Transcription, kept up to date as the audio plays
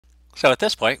So at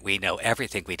this point, we know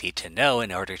everything we need to know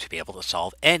in order to be able to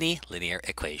solve any linear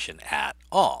equation at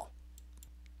all.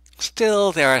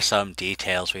 Still, there are some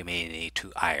details we may need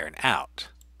to iron out.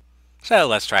 So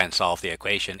let's try and solve the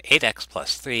equation 8x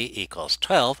plus 3 equals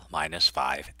 12 minus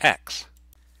 5x.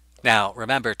 Now,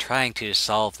 remember, trying to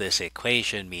solve this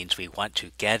equation means we want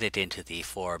to get it into the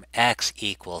form x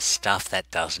equals stuff that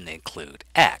doesn't include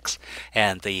x.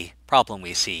 And the problem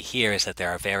we see here is that there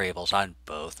are variables on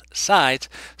both sides,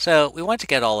 so we want to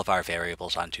get all of our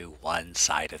variables onto one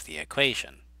side of the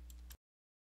equation.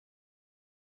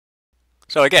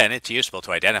 So again, it's useful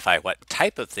to identify what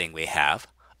type of thing we have.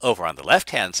 Over on the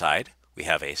left-hand side, we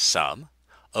have a sum.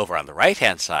 Over on the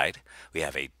right-hand side, we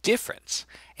have a difference.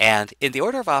 And in the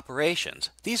order of operations,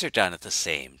 these are done at the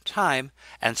same time,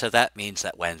 and so that means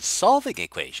that when solving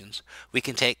equations, we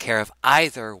can take care of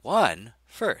either one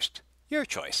first. Your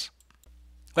choice.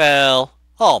 Well,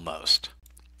 almost.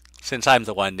 Since I'm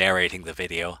the one narrating the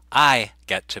video, I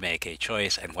get to make a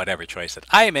choice, and whatever choice that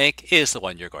I make is the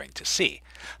one you're going to see.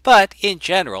 But in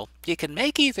general, you can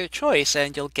make either choice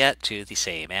and you'll get to the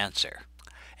same answer.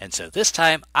 And so this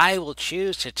time, I will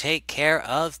choose to take care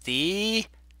of the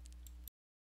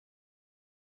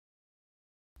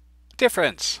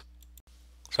difference.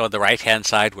 So on the right-hand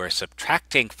side, we're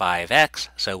subtracting 5x,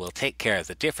 so we'll take care of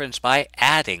the difference by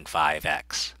adding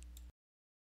 5x.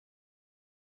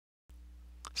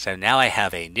 So now I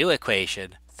have a new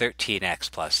equation,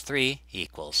 13x plus 3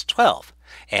 equals 12.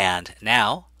 And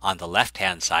now, on the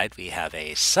left-hand side, we have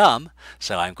a sum,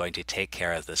 so I'm going to take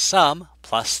care of the sum,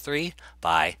 plus 3,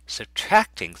 by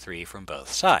subtracting 3 from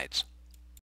both sides.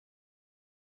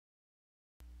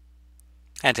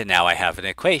 And now I have an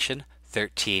equation,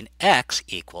 13x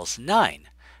equals 9.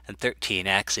 And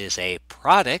 13x is a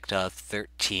product of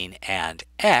 13 and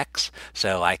x,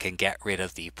 so I can get rid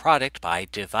of the product by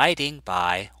dividing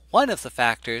by one of the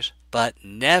factors, but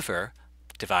never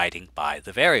dividing by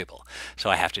the variable. So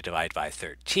I have to divide by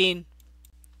 13,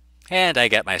 and I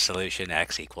get my solution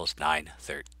x equals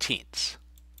 9/13.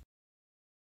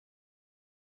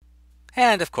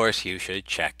 And of course, you should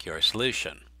check your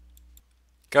solution.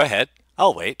 Go ahead,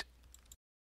 I'll wait.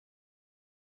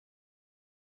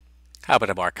 How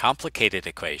about a more complicated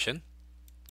equation?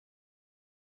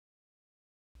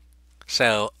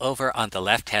 So over on the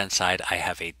left-hand side, I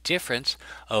have a difference.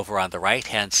 Over on the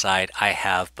right-hand side, I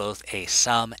have both a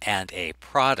sum and a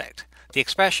product. The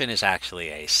expression is actually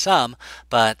a sum,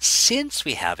 but since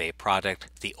we have a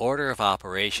product, the order of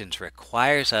operations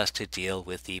requires us to deal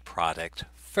with the product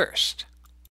first.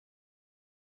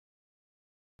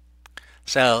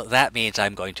 So that means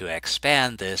I'm going to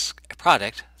expand this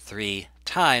product 3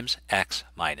 times x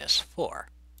minus 4.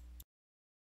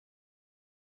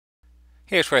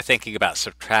 Here's where thinking about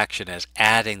subtraction as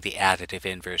adding the additive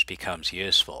inverse becomes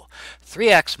useful.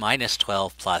 3x minus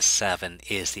 12 plus 7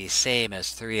 is the same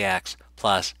as 3x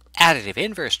plus additive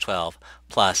inverse 12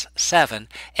 plus 7,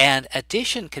 and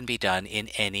addition can be done in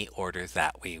any order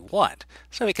that we want.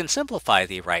 So we can simplify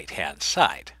the right-hand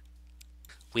side.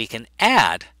 We can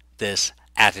add this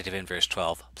additive inverse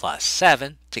 12 plus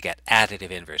 7 to get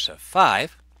additive inverse of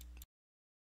 5.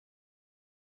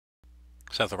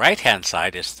 So the right-hand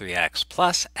side is 3x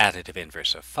plus additive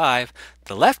inverse of 5.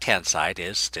 The left-hand side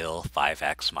is still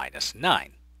 5x minus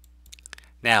 9.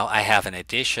 Now I have an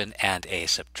addition and a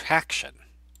subtraction.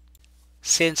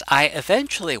 Since I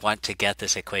eventually want to get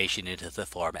this equation into the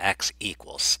form x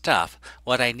equals stuff,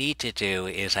 what I need to do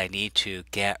is I need to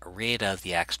get rid of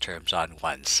the x terms on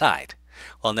one side.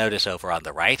 Well, notice over on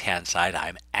the right-hand side,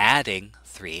 I'm adding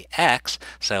 3x,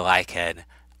 so I can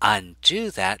undo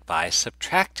that by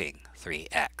subtracting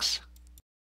 3x.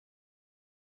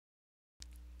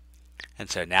 And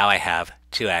so now I have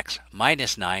 2x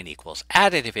minus 9 equals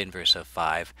additive inverse of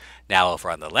 5. Now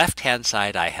over on the left-hand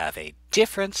side, I have a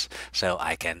difference, so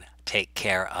I can take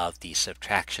care of the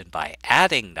subtraction by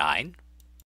adding 9.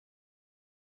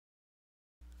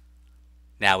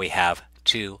 Now we have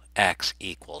 2x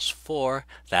equals 4.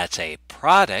 That's a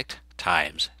product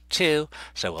times 2,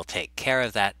 so we'll take care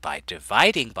of that by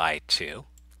dividing by 2.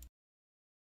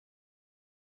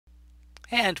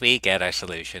 And we get our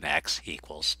solution x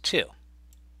equals 2.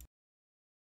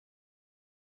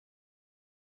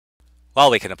 While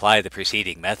we can apply the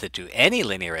preceding method to any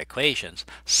linear equations,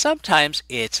 sometimes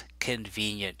it's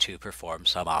convenient to perform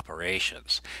some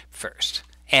operations first.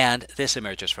 And this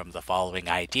emerges from the following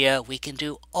idea: we can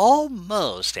do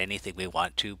almost anything we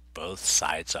want to both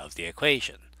sides of the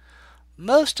equation.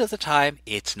 Most of the time,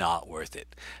 it's not worth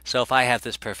it. So if I have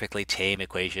this perfectly tame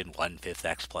equation 1/5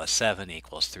 x plus 7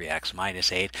 equals 3x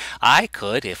minus 8, I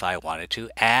could, if I wanted to,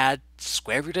 add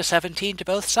square root of 17 to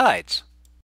both sides.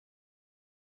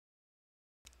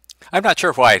 I'm not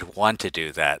sure why I'd want to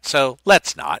do that, so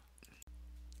let's not.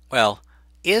 Well,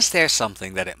 is there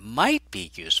something that it might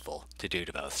be useful to do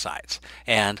to both sides?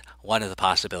 And one of the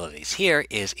possibilities here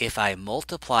is if I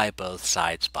multiply both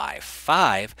sides by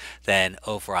 5, then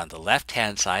over on the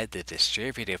left-hand side, the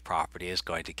distributive property is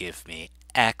going to give me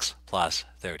x plus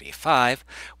 35,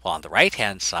 while on the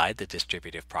right-hand side, the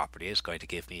distributive property is going to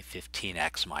give me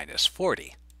 15x minus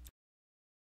 40.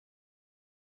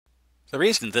 The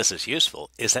reason this is useful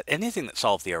is that anything that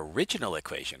solved the original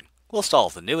equation will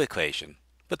solve the new equation,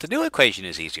 but the new equation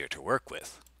is easier to work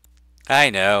with. I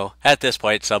know, at this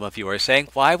point some of you are saying,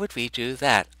 why would we do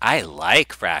that? I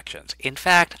like fractions. In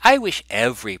fact, I wish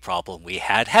every problem we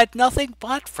had nothing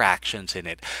but fractions in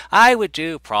it. I would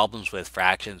do problems with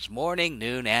fractions morning,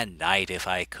 noon, and night if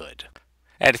I could.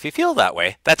 And if you feel that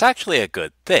way, that's actually a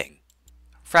good thing.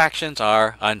 Fractions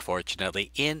are, unfortunately,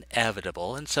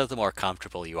 inevitable, and so the more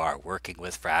comfortable you are working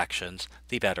with fractions,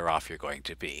 the better off you're going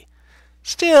to be.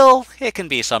 Still, it can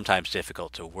be sometimes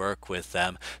difficult to work with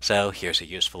them, so here's a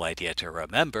useful idea to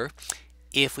remember.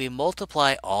 If we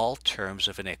multiply all terms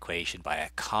of an equation by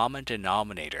a common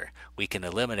denominator, we can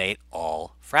eliminate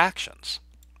all fractions.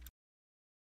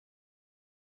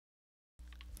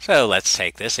 So let's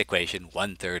take this equation,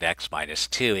 1/3 x minus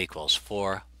 2 equals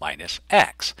 4 minus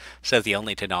x. So the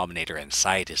only denominator in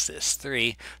sight is this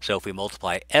 3. So if we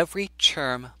multiply every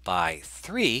term by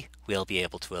 3, we'll be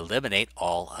able to eliminate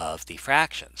all of the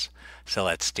fractions. So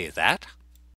let's do that.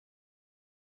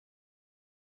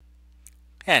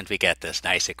 And we get this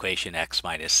nice equation, x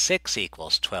minus 6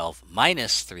 equals 12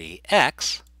 minus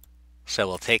 3x. So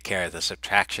we'll take care of the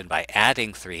subtraction by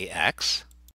adding 3x.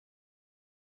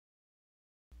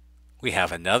 We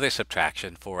have another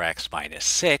subtraction, 4x minus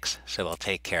 6, so we'll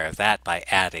take care of that by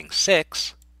adding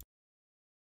 6.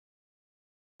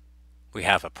 We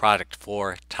have a product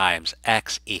 4 times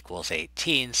x equals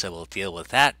 18, so we'll deal with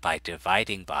that by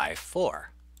dividing by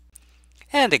 4.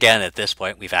 And again, at this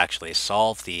point, we've actually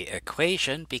solved the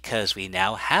equation because we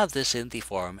now have this in the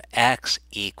form x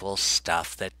equals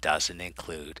stuff that doesn't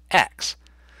include x.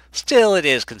 Still, it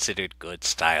is considered good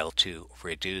style to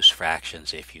reduce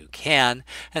fractions if you can,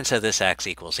 and so this x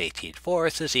equals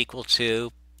 18/4 is equal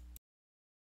to